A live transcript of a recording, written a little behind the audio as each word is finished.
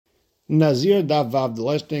Nazir Daf Vav, the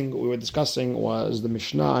last thing we were discussing was the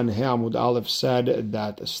Mishnah and Amud Aleph said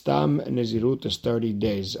that Stam Nazirut is 30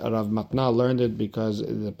 days. Rav Matna learned it because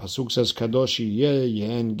the Pasuk says Kadoshi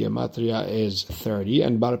Yehen Gematria is 30,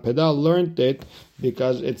 and Bar Peda learned it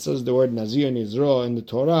because it says the word Nazir Nizro in the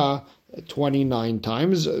Torah 29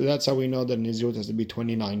 times. That's how we know that Nazirut has to be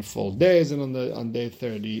 29 full days, and on day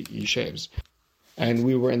 30 he shaves. And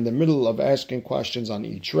we were in the middle of asking questions on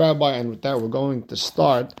each rabbi, and with that we're going to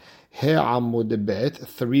start He Amud Bet,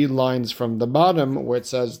 3 lines from the bottom where it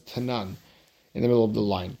says Tanan, in the middle of the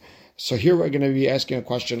line. So here we're going to be asking a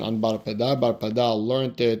question on Bar Pada. Bar Pada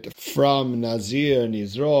learned it from Nazir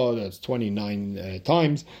Nizro, that's 29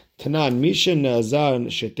 times. Tanan, Mishin Nazar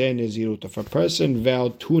Shete Nezirut. If a person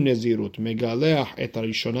vowed 2 Nezirut, Megalech et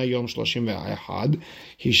Arishona Yom 31,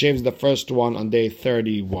 he shaves the first one on day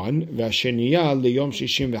 31, Vasheniya Liyom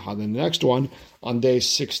 61, and the next one on day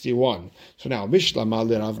 61. So now, Bishlama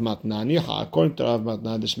Rav Matnani, according to Rav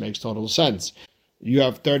Matna, this makes total sense. You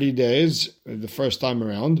have 30 days the first time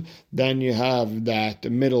around. Then you have that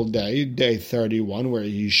middle day, day 31, where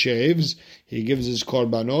he shaves, he gives his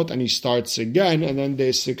korbanot, and he starts again. And then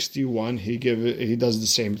day 61, he does the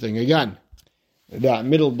same thing again. That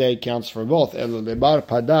middle day counts for both. Bar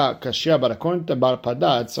Pada Kashya, but according to Bar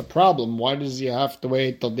Pada, it's a problem. Why does he have to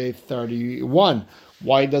wait till day 31?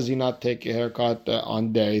 Why does he not take a haircut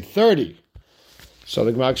on day 30? So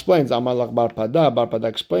the Gemara explains, Amalach Bar Pada. Bar Pada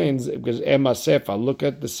explains, because Ema Sefa, look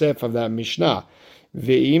at the Sefa of that Mishnah.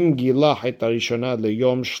 Ve'im gilah et harishona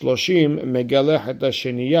leyom 30, megalech et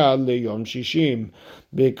hasheniya leyom 60.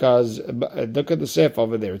 Because, look at the Sefa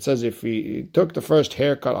over there. It says if he took the first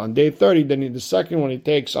haircut on day 30, then the second one he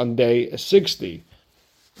takes on day 60.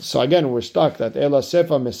 So again, we're stuck that Ela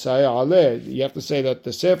Sefa Messiah Aleh. You have to say that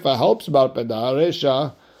the Sefa helps Bar Pada,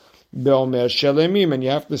 Resha, Beomer Shelemim, and you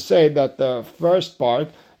have to say that the first part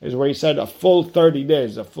is where he said a full 30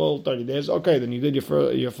 days. Okay, then you did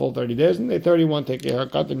your full 30 days, and day 31 take a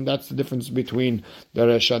haircut, and that's the difference between the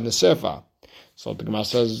Resha and the Sefa. So the Gemara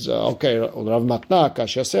says, okay, Rav Matna,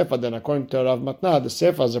 Kashya Sefa, then according to Rav Matna, the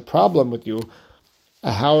Sefa has a problem with you.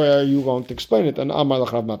 How are you going to explain it? And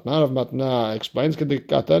Amalach Rav Matna explains,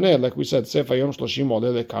 like we said, Sefa Yom 30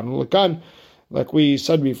 Oleh Lekan Lekan. Like we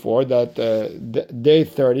said before, that day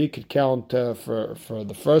 30 could count for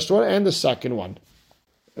the first one and the second one.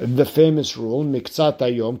 The famous rule, Miktzat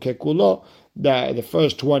Hayom Kekulo, that the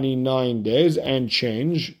first 29 days and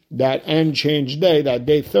change, that day, that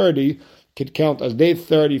day 30, could count as day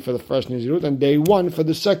 30 for the first Nezirut and day 1 for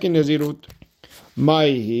the second Nezirut.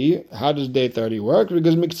 Maihi, how does day 30 work?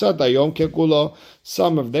 Because Miktzat Hayom Kekulo,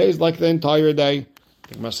 some of days like the entire day.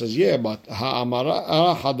 The Gemara says, yeah, but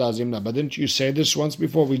but didn't you say this once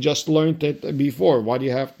before? We just learned it before. Why do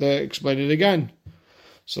you have to explain it again?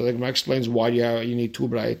 So the Gemara explains why you need 2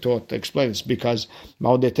 braytot to explain this. Because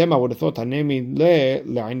Ma'odetema would have thought maybe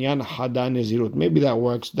that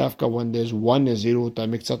works. Dafka when there's 1 nezirut,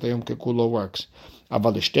 Miktzat Hayom Kekulo works. But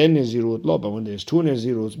when there's 2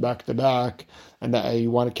 neziruts back to back, and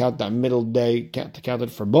you want to count that middle day to count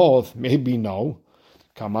it for both, maybe no.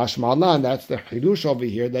 Kamash Ma'alan, that's the Hidush over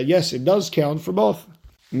here, that yes, it does count for both.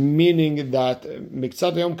 Meaning that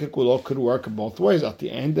Miktzat Yom Kekulo could work both ways, at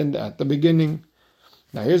the end and at the beginning.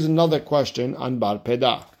 Now here's another question on Bar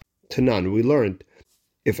Peda. Tanan, we learned,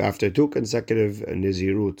 if after 2 consecutive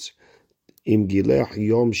Naziruts, Im Gilech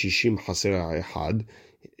Yom Shishim Hasera Ehad,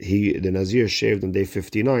 the Nazir shaved on day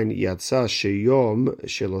 59, Yatsa Sheyom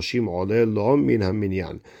Sheloshim Oleh Lo Min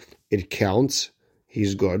HaMinyan. It counts.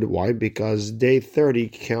 He's good. Why? Because day 30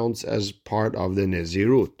 counts as part of the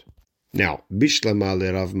Nezirut. Now, Bishlama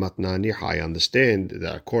le Rav Matna, I understand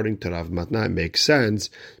that according to Rav Matna, it makes sense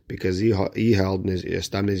because he held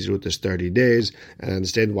Stam Nezirut as 30 days, and I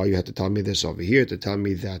understand why you had to tell me this over here, to tell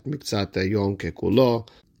me that Miktzat Yom Kekulo,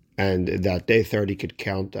 and that day 30 could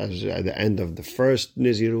count as the end of the first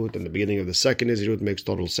Nezirut and the beginning of the second Nezirut makes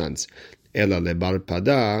total sense. Ela le Bar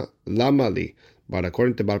Pada Lamali. But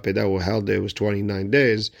according to Bar Peda, who held it was 29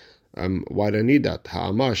 days, why do I need that?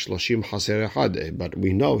 Ha'amash loshim haser echad. But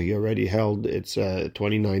we know he already held its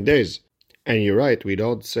 29 days. And you're right, we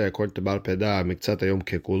don't say according to Bar Peda, Miktzat Hayom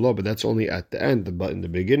Kekulo, but that's only at the end. But in the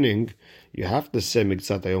beginning, you have to say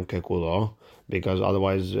Miktzat Hayom Kekulo, because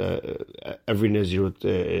otherwise every Nezirut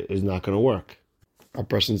is not going to work. A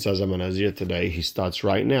person says, I'm a Nazir today, he starts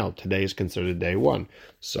right now. Today is considered day 1.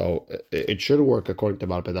 So it should work according to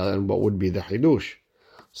Bar Peda, and what would be the Hidush?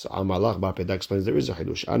 So Amalach Bar Peda explains there is a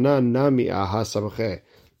Hidush. Ana nami aha samche.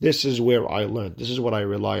 This is where I learned. This is what I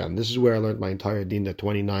rely on. This is where I learned my entire deen that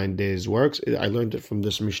 29 days works. I learned it from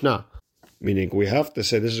this Mishnah. Meaning we have to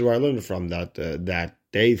say, this is where I learned it from, that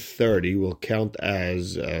day 30 will count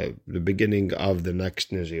as the beginning of the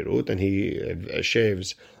next Nazirut, and he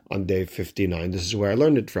shaves on day 59. This is where I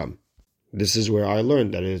learned it from. This is where I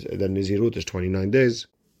learned that Nazirut is 29 days.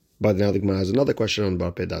 But now the Gemara has another question on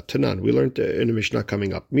Bar Pedat. Tanan, we learned in the Mishnah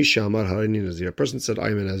coming up. Misha Amar Harini Nazir. A person said, I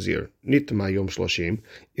am a Nazir. Nitma Yom Shloshim.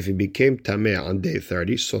 If he became Tameh on day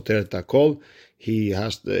 30, Soter Takol, he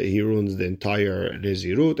ruins the entire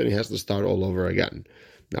Nazirut and he has to start all over again.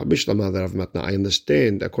 Now, Bishlama Rav Matna, I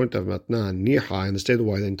understand, according to Rav Matna, Niha, I understand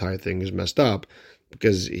why the entire thing is messed up,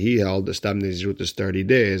 because he held the Stam Nazirut is 30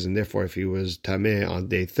 days, and therefore if he was Tameh on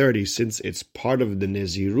day 30, since it's part of the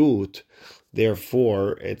Nazirut,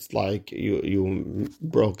 therefore, it's like you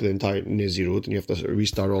broke the entire Nazirut and you have to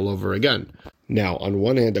restart all over again. Now, on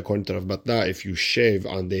one hand, according to Rav Matna, if you shave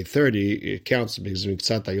on day 30, it counts because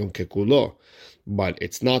Miktzat Hayom Kekulo. But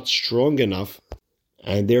it's not strong enough,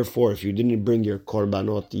 and therefore, if you didn't bring your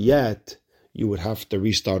Korbanot yet, you would have to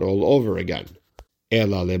restart all over again.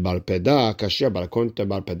 Ela le Bar Pedah, kasher, but according to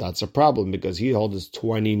Bar Pedah, it's a problem because he holds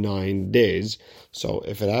 29 days. So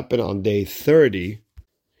if it happened on day 30,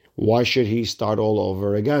 why should he start all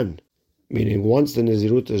over again? Meaning, once the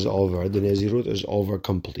Nazirut is over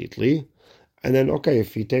completely. And then, okay,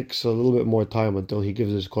 if he takes a little bit more time until he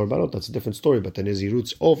gives his Korbanot, that's a different story, but the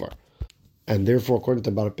Nazirut's over. And therefore, according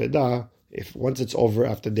to Bar Pedah, if once it's over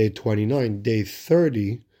after day 29, day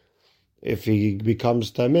 30, if he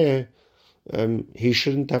becomes Tameh, he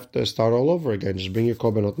shouldn't have to start all over again. Just bring your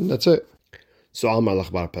Korbanot and that's it. So,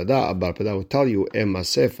 Amalach Bar Pedah will tell you, Ema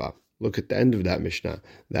Sefa. Look at the end of that Mishnah,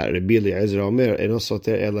 that Rabbi Eliezer Omer,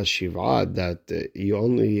 that you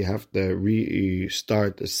only have to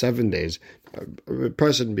restart 7 days. A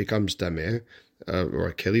person becomes Tameh, or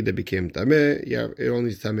a Keli that became Tameh, it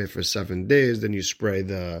only Tameh for 7 days, then you spray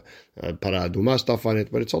the Para Aduma stuff on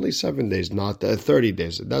it, but it's only 7 days, not 30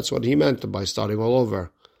 days. That's what he meant by starting all over.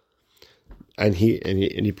 And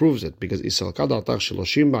he proves it because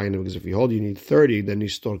because if you hold you need 30, then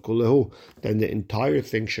then the entire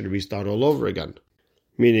thing should restart all over again.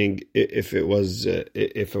 Meaning, if it was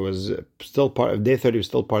still part of day 30 was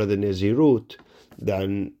still part of the Nazirut,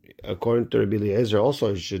 then according to Rabbi Eliezer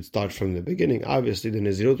also it should start from the beginning. Obviously, the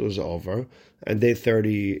Nazirut was over, and day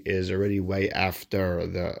 30 is already way after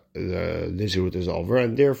the Nazirut is over,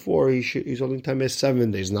 and therefore he's only time is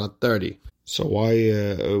 7 days, not 30. So why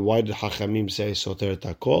did Hachamim say Soter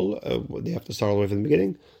Takol? They have to start all the way from the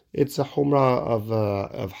beginning. It's a Humrah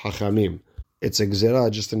of Hachamim. It's a Gzera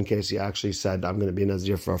just in case he actually said, I'm going to be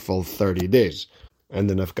Nazir for a full 30 days. And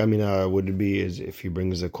the Nafkamina would be is if he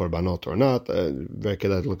brings a Korbanot or not. Very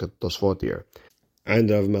good, look at Tosfot here. And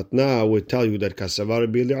Rav Matna would tell you that Kasavar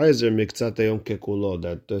Eliezer Miktzat Yom Kekulo,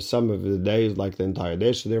 that some of the days like the entire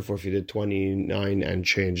day. So therefore, if you did 29 and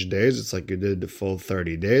change days, it's like you did the full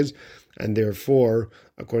 30 days. And therefore,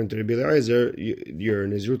 according to Rabbi Eliezer, your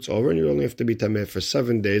Nazirut's over and you only have to be Tameh for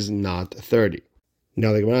 7 days, not 30.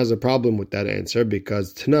 Now, the Gemara has a problem with that answer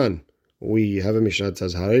because Tanan, we have a Mishnah that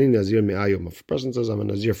says, Harani Nazir Me'ah Yom. If a person says, I'm a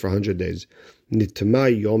Nazir for 100 days, Nitma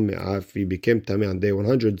Yom Me'ah, if he became Tameh on day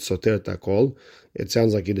 100, Soter Takol, it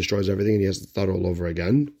sounds like he destroys everything and he has to start all over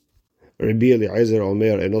again. Rabbi Eliezer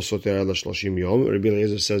Omer, Eno Soter Ela Shloshim Yom. Rabbi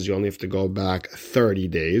Eliezer says you only have to go back 30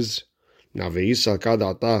 days. Now, if Rabbi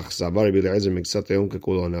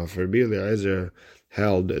Eliezer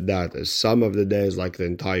held that some of the days, like the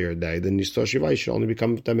entire day, then Nistor Shivai should only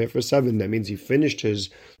become Tameh for 7. That means he finished his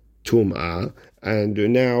Tum'ah, and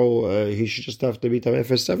now he should just have to be Tameh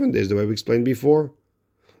for 7 days, the way we explained before.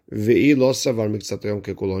 If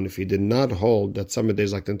he did not hold that some of the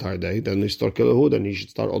days, like the entire day, then Nistor Kilahu, then he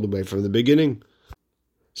should start all the way from the beginning.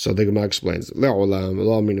 So the Gemara explains, you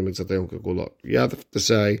have to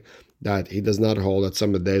say that he does not hold that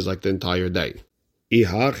some of the days like the entire day.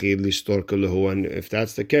 And if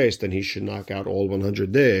that's the case, then he should knock out all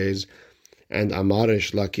 100 days. And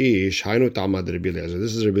Amarish Lakish, Hainu Tamad Rabbi Eliezer.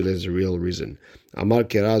 This is Rabbi Eliezer's real reason. Amar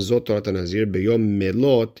Kera Zot Torat Nazir Beyom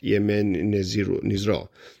Melot Yemen Nizro.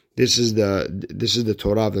 This is the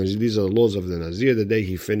Torah of the Nazir. These are the laws of the Nazir, the day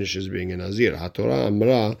he finishes being a Nazir. HaTorah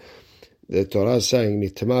Amra, the Torah is saying,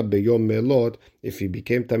 Nitma Beyom Melot, if he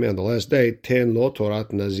became Tameh on the last day, Ten Lo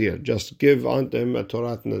Torat Nazir. Just give unto him a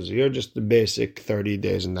Torat Nazir, just the basic 30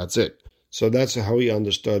 days, and that's it. So that's how he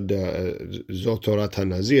understood Zot Torat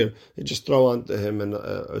HaNazir. You just throw onto him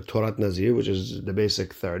a Torat Nazir, which is the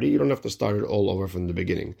basic 30. You don't have to start it all over from the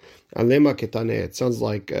beginning. Alema Ketaneh, it sounds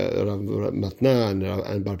like Rav Matna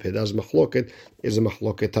and Bar Pedah's Mahloket is a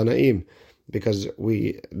Mahloket Tanaim. Because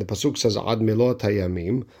the pasuk says Ad Milot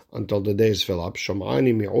Hayamim, until the days fill up.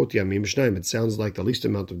 Shom'ani Mi'ot Yamim Shnaim. It sounds like the least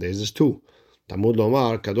amount of days is 2. Tamud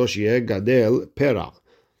Lomar Kadosh Yeh Gadel Pera.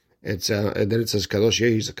 Then it says kadosh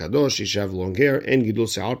he's a kadosh. He should have long hair and gidul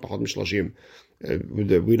se'ar pachot mishloshim.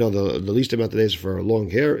 We know the least amount of days for long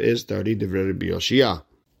hair is 30 divrei Rabbi Yoshia.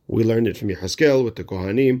 We learned it from Yecheskel with the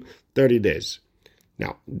Kohanim, 30 days.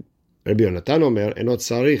 Now, Rabbi Yonatan Omer, enot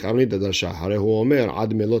sarich, I don't need the dasha. Harehu Omer,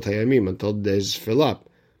 ad melot hayamim, until the days fill up.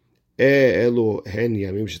 Elu hen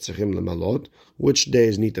yamim shetzachim lemalot. Which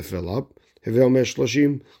days need to fill up? Heve Omer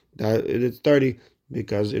shloshim, that it's 30,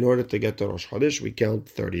 because in order to get to Rosh Chodesh, we count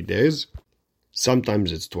 30 days.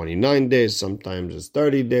 Sometimes it's 29 days, sometimes it's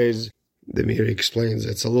 30 days. The Meiri explains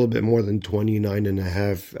it's a little bit more than 29 and a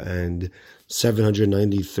half and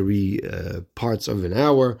 793 parts of an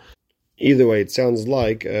hour. Either way, it sounds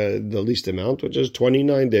like the least amount, which is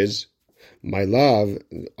 29 days. My love,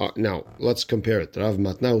 now let's compare it. Rav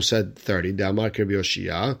Matna said 30, Da'amar Rabbi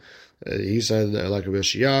Yoshia. He said, like Rabbi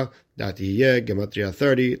Yoshia, that Gematria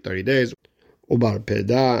 30 days. Ubar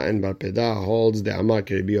Peda, and Bar Peda holds Da'amar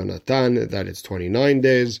Rabbi Yonatan, that it's 29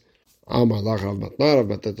 days. Amar Lach Rav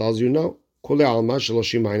Matna tells you no. Kule Alma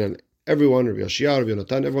Shaloshim Ainan. Everyone, Rabbi Yoshia, Rabbi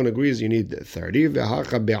Yonatan, everyone agrees you need 30.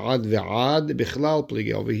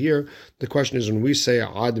 Over here, the question is, when we say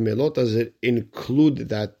ad melot, does it include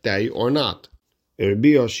that day or not?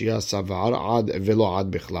 Rabbi Yoshia savar ad velo ad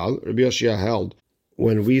bichlal. Rabbi Yoshia held,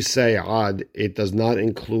 when we say ad, it does not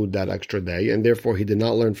include that extra day, and therefore he did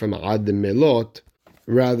not learn from ad melot.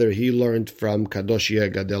 Rather, he learned from kadosh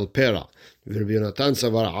gadel pera. Rabbi Yonatan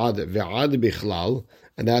savar ad ve'ad bichlal.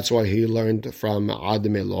 And that's why he learned from Ad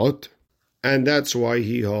Melot, and that's why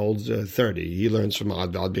he holds 30. He learns from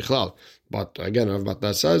Ad Bichlal. But again, Rav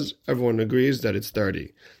Matna says, everyone agrees that it's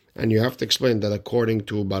 30. And you have to explain that according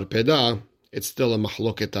to Bar Peda, it's still a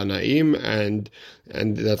Mahloket Tanaim, and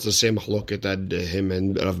that's the same Mahloket that him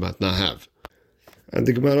and Rav Matna have. And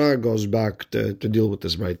the Gemara goes back to deal with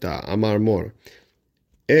this Braita. Amar Mor.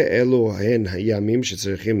 We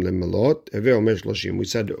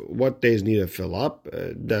said, what days need to fill up?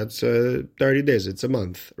 That's 30 days. It's a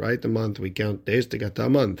month, right? A month. We count days to get to a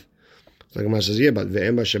month. So the Gemara says, yeah, but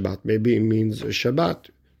ve'ema Shabbat, maybe it means Shabbat.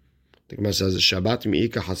 The Gemara says, Shabbat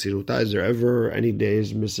mi'ika hasiruta. Is there ever any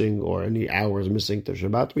days missing or any hours missing to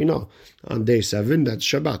Shabbat? We know. On day 7, that's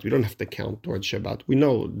Shabbat. We don't have to count towards Shabbat. We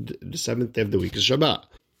know the 7th day of the week is Shabbat.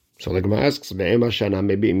 So the Gemara asks, Be'ema Shana,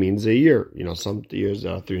 maybe it means a year. Some years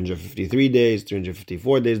are 353 days,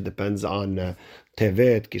 354 days, depends on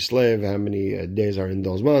Tevet, Kislev, how many days are in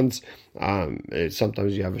those months.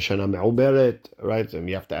 Sometimes you have a Shana Me'uberet, right? And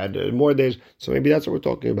you have to add more days. So maybe that's what we're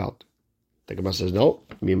talking about. The Gemara says, no.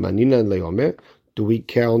 Mimanina Leomer. Do we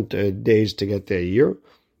count days to get to a year?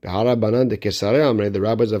 The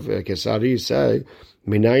rabbis of Kesari say,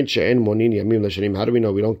 how do we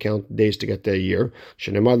know we don't count days to get to a year?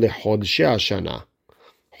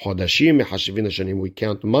 We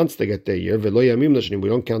count months to get to a year. We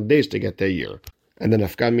don't count days to get to a year. And then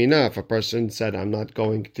Afkan Mina, if a person said, I'm not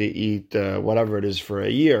going to eat whatever it is for a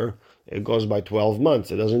year, it goes by 12 months.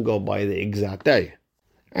 It doesn't go by the exact day.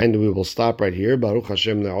 And we will stop right here. Baruch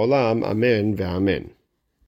Hashem le'olam. Amen ve'amen.